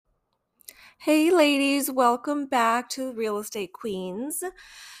Hey ladies, welcome back to the Real Estate Queens.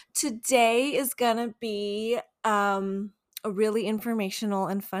 Today is gonna be a really informational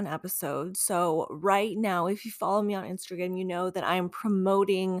and fun episode. So right now, if you follow me on Instagram, you know that I'm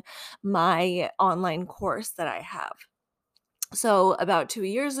promoting my online course that I have. So about 2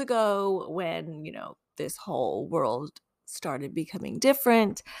 years ago, when this whole world started becoming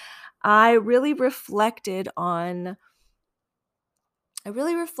different, I really reflected on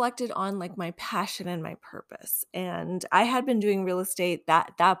like my passion and my purpose. And I had been doing real estate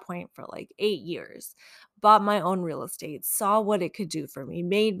that point for like 8 years. Bought my own real estate, saw what it could do for me,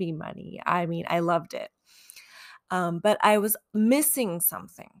 made me money. I mean, I loved it. But I was missing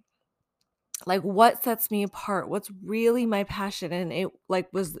something. Like what sets me apart, what's really my passion, and it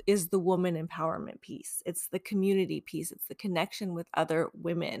like was is the woman empowerment piece. It's the community piece, it's the connection with other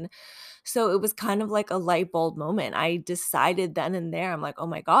women. So it was kind of like a light bulb moment. I decided then and there, I'm like, oh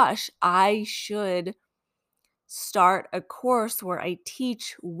my gosh, I should start a course where I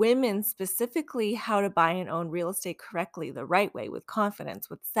teach women specifically how to buy and own real estate correctly, the right way, with confidence,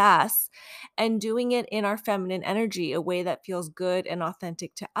 with sass, and doing it in our feminine energy, a way that feels good and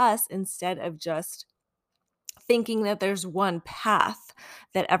authentic to us instead of just thinking that there's one path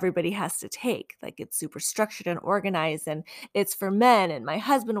that everybody has to take. Like it's super structured and organized and it's for men and my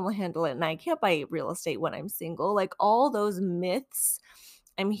husband will handle it and I can't buy real estate when I'm single. Like all those myths,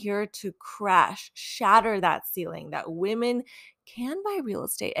 I'm here to crash, shatter that ceiling that women can buy real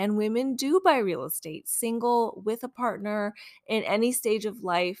estate and women do buy real estate, single, with a partner, in any stage of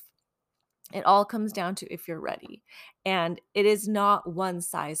life. It all comes down to if you're ready. And it is not one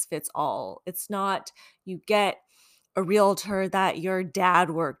size fits all. It's not you get a realtor that your dad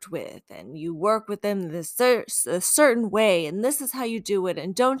worked with and you work with them a certain way and this is how you do it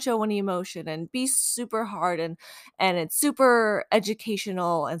and don't show any emotion and be super hard and it's super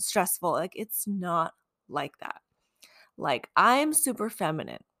educational and stressful. Like it's not like that. Like I'm super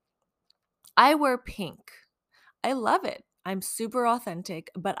feminine. I wear pink. I love it. I'm super authentic,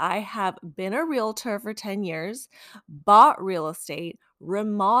 but I have been a realtor for 10 years, bought real estate,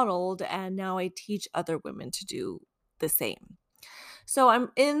 remodeled, and now I teach other women to do the same. So I'm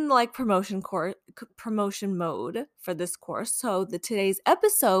in like promotion mode for this course. So the today's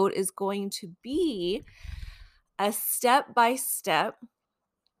episode is going to be a step by step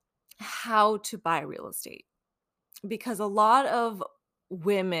how to buy real estate, because a lot of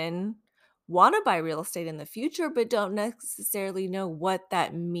women want to buy real estate in the future, but don't necessarily know what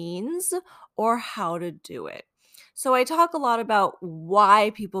that means or how to do it. So I talk a lot about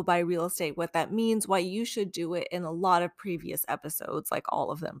why people buy real estate, what that means, why you should do it in a lot of previous episodes, like all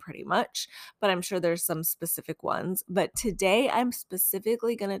of them pretty much, but I'm sure there's some specific ones. But today I'm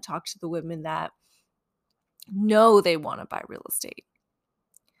specifically going to talk to the women that know they want to buy real estate.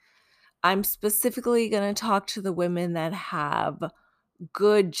 I'm specifically going to talk to the women that have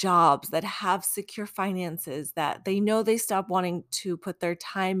good jobs, that have secure finances, that they know they stop wanting to put their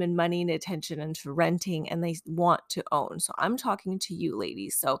time and money and attention into renting and they want to own. So I'm talking to you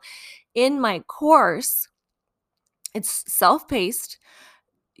ladies. So in my course, it's self-paced.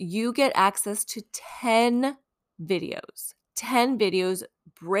 You get access to 10 videos. 10 videos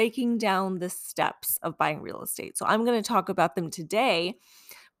breaking down the steps of buying real estate. So I'm going to talk about them today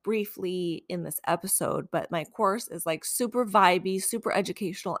briefly in this episode, but my course is like super vibey, super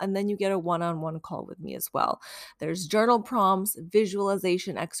educational, and then you get a one-on-one call with me as well. There's journal prompts,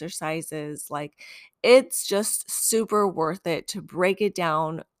 visualization exercises, like it's just super worth it to break it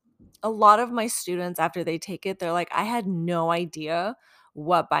down. A lot of my students, after they take it, they're like, I had no idea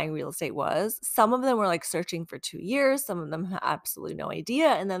what buying real estate was. Some of them were like searching for 2 years, some of them had absolutely no idea,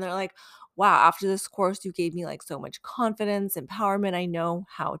 and then they're like, wow, after this course, you gave me like so much confidence, empowerment. I know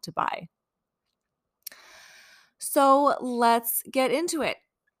how to buy. So let's get into it.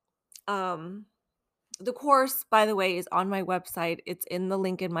 Um, the course, by the way, is on my website. It's in the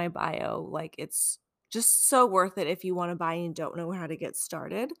link in my bio. Like it's just so worth it if you want to buy and don't know how to get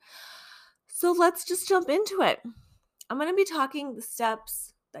started. So let's just jump into it. I'm going to be talking the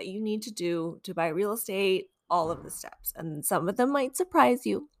steps that you need to do to buy real estate, all of the steps, and some of them might surprise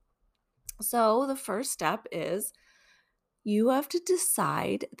you. So the first step is you have to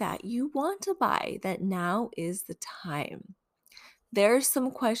decide that you want to buy, that now is the time. There's some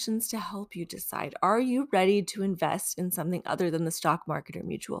questions to help you decide. Are you ready to invest in something other than the stock market or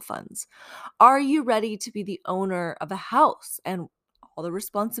mutual funds? Are you ready to be the owner of a house and all the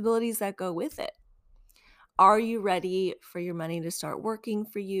responsibilities that go with it? Are you ready for your money to start working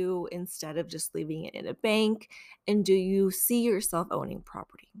for you instead of just leaving it in a bank? And do you see yourself owning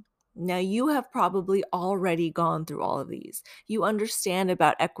property? Now, you have probably already gone through all of these. You understand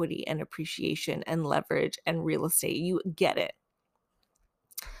about equity and appreciation and leverage and real estate. You get it.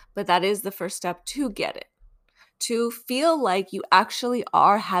 But that is the first step to get it, to feel like you actually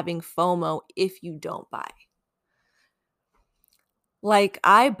are having FOMO if you don't buy. Like,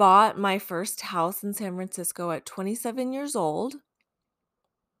 I bought my first house in San Francisco at 27 years old.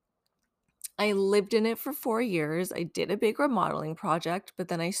 I lived in it for 4 years. I did a big remodeling project, but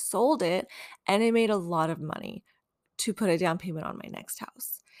then I sold it and I made a lot of money to put a down payment on my next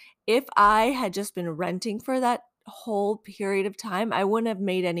house. If I had just been renting for that whole period of time, I wouldn't have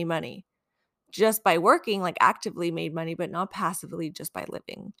made any money. Just by working, like actively made money, but not passively just by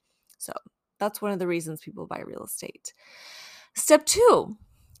living. So that's one of the reasons people buy real estate. Step 2,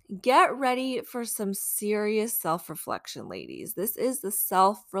 get ready for some serious self-reflection, ladies. This is the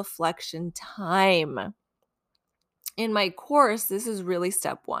self-reflection time. In my course, this is really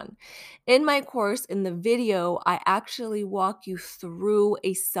step 1. In my course, in the video, I actually walk you through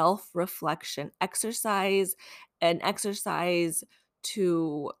a self-reflection exercise, an exercise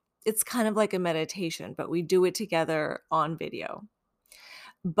to, it's kind of like a meditation, but we do it together on video.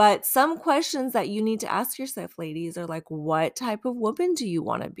 But some questions that you need to ask yourself, ladies, are like, what type of woman do you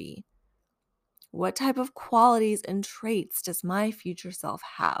want to be? What type of qualities and traits does my future self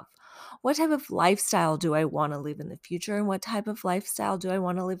have? What type of lifestyle do I want to live in the future? And what type of lifestyle do I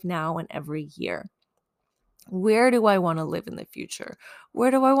want to live now and every year? Where do I want to live in the future?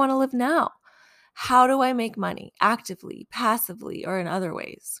 Where do I want to live now? How do I make money actively, passively, or in other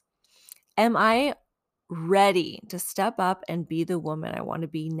ways? Am I ready to step up and be the woman I want to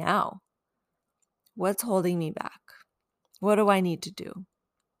be now? What's holding me back? What do I need to do?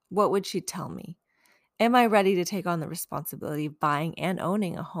 What would she tell me? Am I ready to take on the responsibility of buying and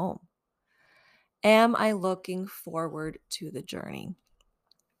owning a home? Am I looking forward to the journey?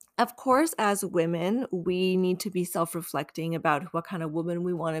 Of course, as women, we need to be self-reflecting about what kind of woman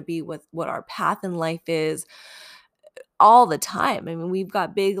we want to be, what our path in life is all the time. I mean, we've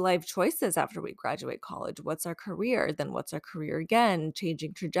got big life choices after we graduate college. What's our career? Then what's our career again?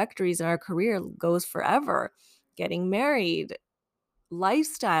 Changing trajectories in our career goes forever. Getting married,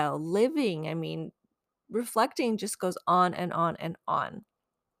 lifestyle, living. I mean, reflecting just goes on and on and on.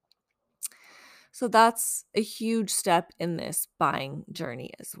 So that's a huge step in this buying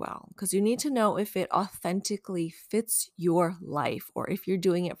journey as well, because you need to know if it authentically fits your life or if you're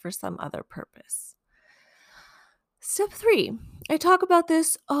doing it for some other purpose. Step 3, I talk about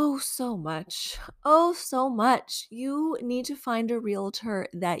this so much. Oh, so much. You need to find a realtor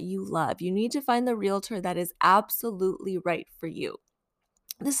that you love. You need to find the realtor that is absolutely right for you.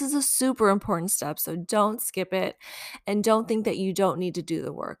 This is a super important step, so don't skip it and don't think that you don't need to do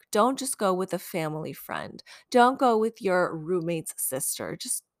the work. Don't just go with a family friend. Don't go with your roommate's sister.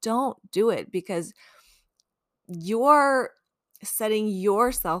 Just don't do it, because you're setting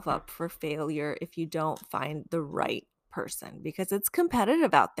yourself up for failure if you don't find the right person, because it's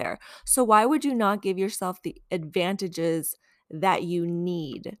competitive out there. So why would you not give yourself the advantages that you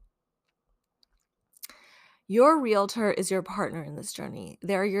need? Your realtor is your partner in this journey.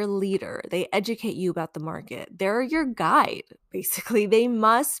 They're your leader. They educate you about the market. They're your guide, basically. They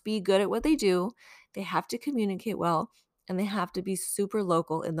must be good at what they do. They have to communicate well, and they have to be super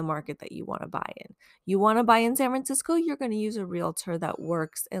local in the market that you want to buy in. You want to buy in San Francisco, you're going to use a realtor that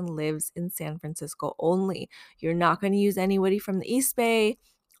works and lives in San Francisco only. You're not going to use anybody from the East Bay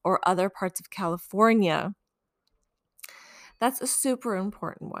or other parts of California. That's a super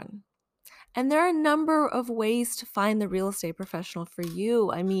important one. And there are a number of ways to find the real estate professional for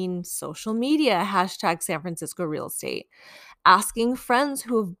you. I mean, social media, hashtag San Francisco real estate, asking friends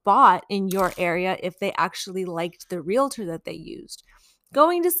who have bought in your area if they actually liked the realtor that they used,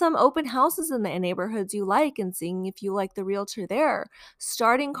 going to some open houses in the neighborhoods you like and seeing if you like the realtor there,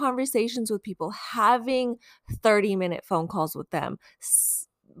 starting conversations with people, having 30-minute phone calls with them,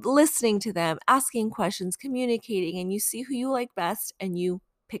 listening to them, asking questions, communicating, and you see who you like best and you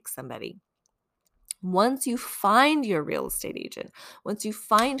pick somebody. Once you find your real estate agent, once you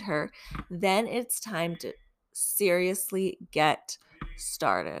find her, then it's time to seriously get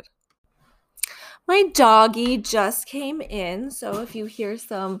started. My doggy just came in, so if you hear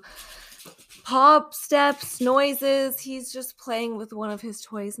some pop steps, noises, he's just playing with one of his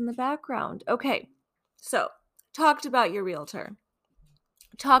toys in the background. Okay, so talked about your realtor,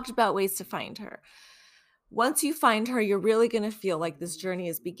 talked about ways to find her. Once you find her, you're really going to feel like this journey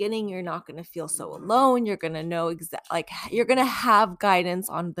is beginning. You're not going to feel so alone. You're going to know you're going to have guidance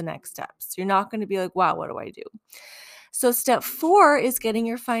on the next steps. You're not going to be like, wow, what do I do? So step 4 is getting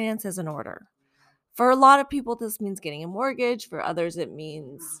your finances in order. For a lot of people, this means getting a mortgage. For others, it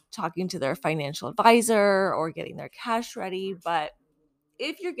means talking to their financial advisor or getting their cash ready. But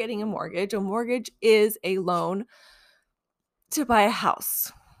if you're getting a mortgage is a loan to buy a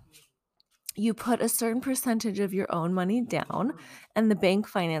house. You put a certain percentage of your own money down, and the bank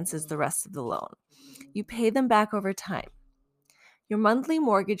finances the rest of the loan. You pay them back over time. Your monthly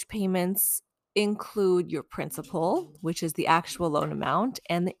mortgage payments include your principal, which is the actual loan amount,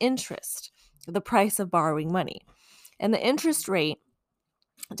 and the interest, the price of borrowing money. And the interest rate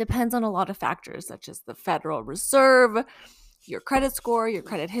depends on a lot of factors, such as the Federal Reserve, your credit score, your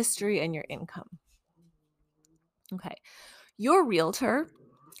credit history, and your income. Okay. Your realtor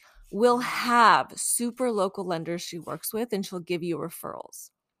will have super local lenders she works with, and she'll give you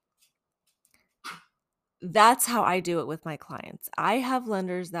referrals. That's how I do it with my clients. I have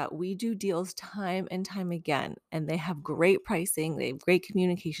lenders that we do deals time and time again, and they have great pricing. They have great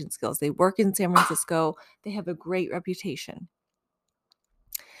communication skills. They work in San Francisco. They have a great reputation.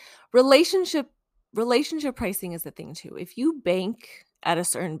 Relationship pricing is the thing too. If you bank at a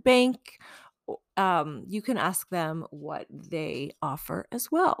certain bank, you can ask them what they offer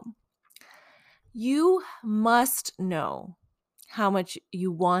as well. You must know how much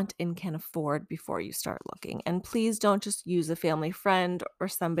you want and can afford before you start looking. And please don't just use a family friend or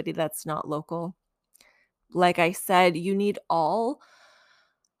somebody that's not local. Like I said, you need all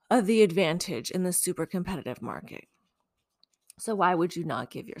of the advantage in the super competitive market. So why would you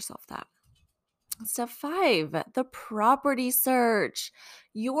not give yourself that? Step 5, the property search.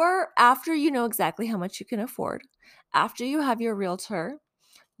 After you know exactly how much you can afford, after you have your realtor,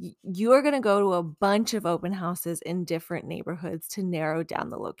 you are going to go to a bunch of open houses in different neighborhoods to narrow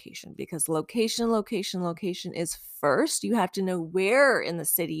down the location, because location is first. You have to know where in the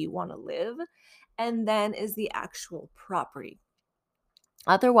city you want to live, and then is the actual property.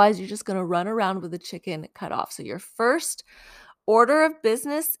 Otherwise, you're just going to run around with a chicken cut off. So your first order of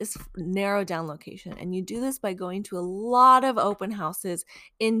business is narrow down location. And you do this by going to a lot of open houses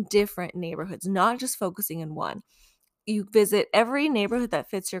in different neighborhoods, not just focusing in one. You visit every neighborhood that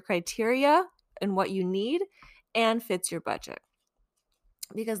fits your criteria and what you need and fits your budget.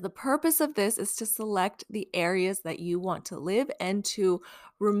 Because the purpose of this is to select the areas that you want to live and to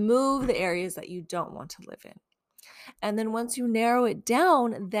remove the areas that you don't want to live in. And then once you narrow it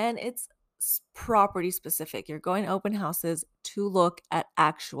down, then it's property specific. You're going to open houses to look at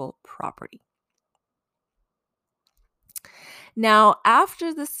actual property. Now,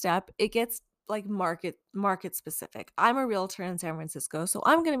 after this step, it gets like market specific. I'm a realtor in San Francisco, so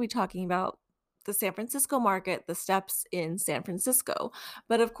I'm going to be talking about the San Francisco market, the steps in San Francisco.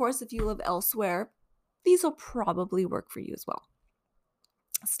 But of course, if you live elsewhere, these will probably work for you as well.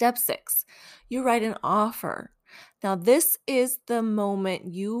 Step 6, you write an offer. Now, this is the moment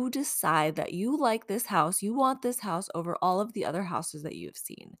you decide that you like this house, you want this house over all of the other houses that you've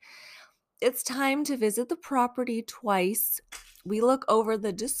seen. It's time to visit the property twice. We look over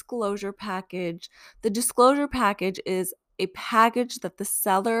the disclosure package. The disclosure package is a package that the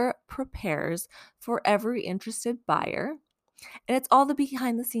seller prepares for every interested buyer. And it's all the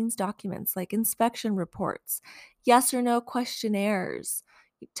behind the scenes documents like inspection reports, yes or no questionnaires,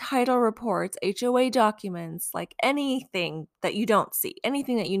 title reports, HOA documents, like anything that you don't see,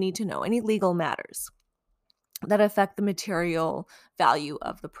 anything that you need to know, any legal matters that affect the material value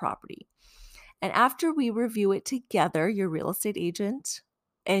of the property. And after we review it together, your real estate agent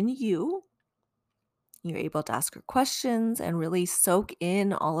and you're able to ask her questions and really soak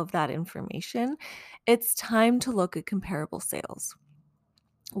in all of that information. It's time to look at comparable sales.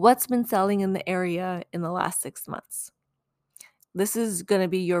 What's been selling in the area in the last 6 months? This is going to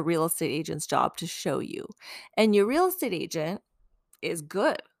be your real estate agent's job to show you. And your real estate agent is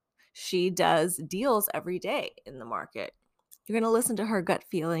good. She does deals every day in the market. You're going to listen to her gut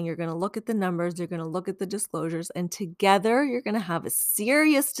feeling. You're going to look at the numbers. You're going to look at the disclosures. And together, you're going to have a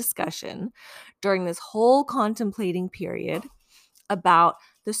serious discussion during this whole contemplating period about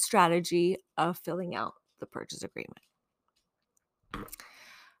the strategy of filling out the purchase agreement.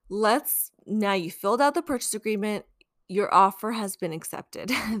 Now you filled out the purchase agreement. Your offer has been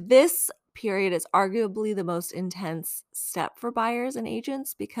accepted. This period is arguably the most intense step for buyers and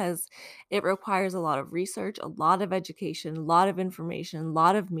agents because it requires a lot of research, a lot of education, a lot of information, a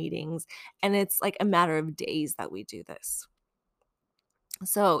lot of meetings, and it's like a matter of days that we do this.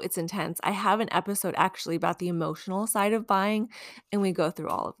 So it's intense. I have an episode actually about the emotional side of buying, and we go through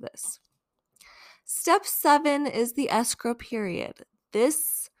all of this. Step 7 is the escrow period.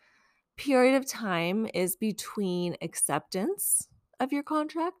 This period of time is between acceptance of your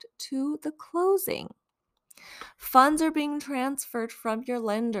contract to the closing. Funds are being transferred from your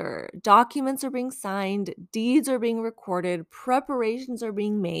lender, documents are being signed, deeds are being recorded, preparations are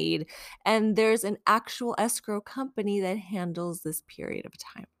being made, and there's an actual escrow company that handles this period of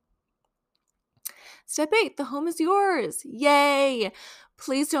time. Step 8, the home is yours. Yay!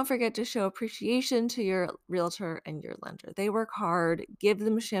 Please don't forget to show appreciation to your realtor and your lender. They work hard. Give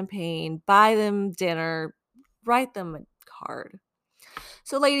them champagne, buy them dinner, write them a card.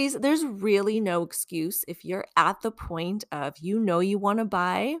 So, ladies, there's really no excuse if you're at the point of you want to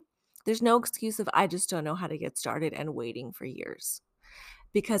buy. There's no excuse of I just don't know how to get started and waiting for years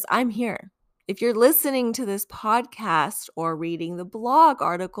because I'm here. If you're listening to this podcast or reading the blog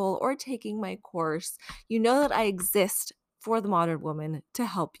article or taking my course, you know that I exist for the modern woman to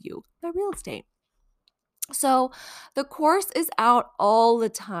help you buy real estate. So the course is out all the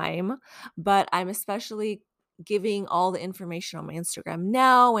time, but I'm especially giving all the information on my Instagram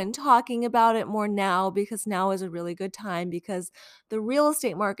now and talking about it more now because now is a really good time because the real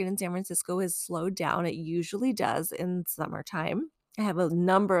estate market in San Francisco has slowed down. It usually does in summertime. I have a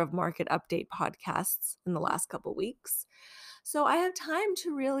number of market update podcasts in the last couple weeks. So I have time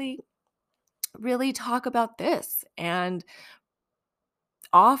to really talk about this and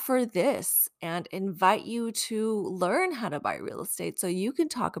offer this and invite you to learn how to buy real estate so you can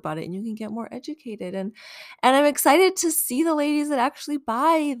talk about it and you can get more educated. And I'm excited to see the ladies that actually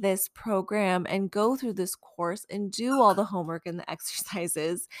buy this program and go through this course and do all the homework and the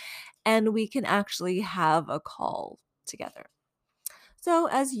exercises, and we can actually have a call together. So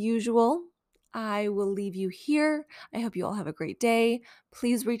as usual, I will leave you here. I hope you all have a great day.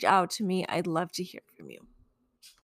 Please reach out to me. I'd love to hear from you.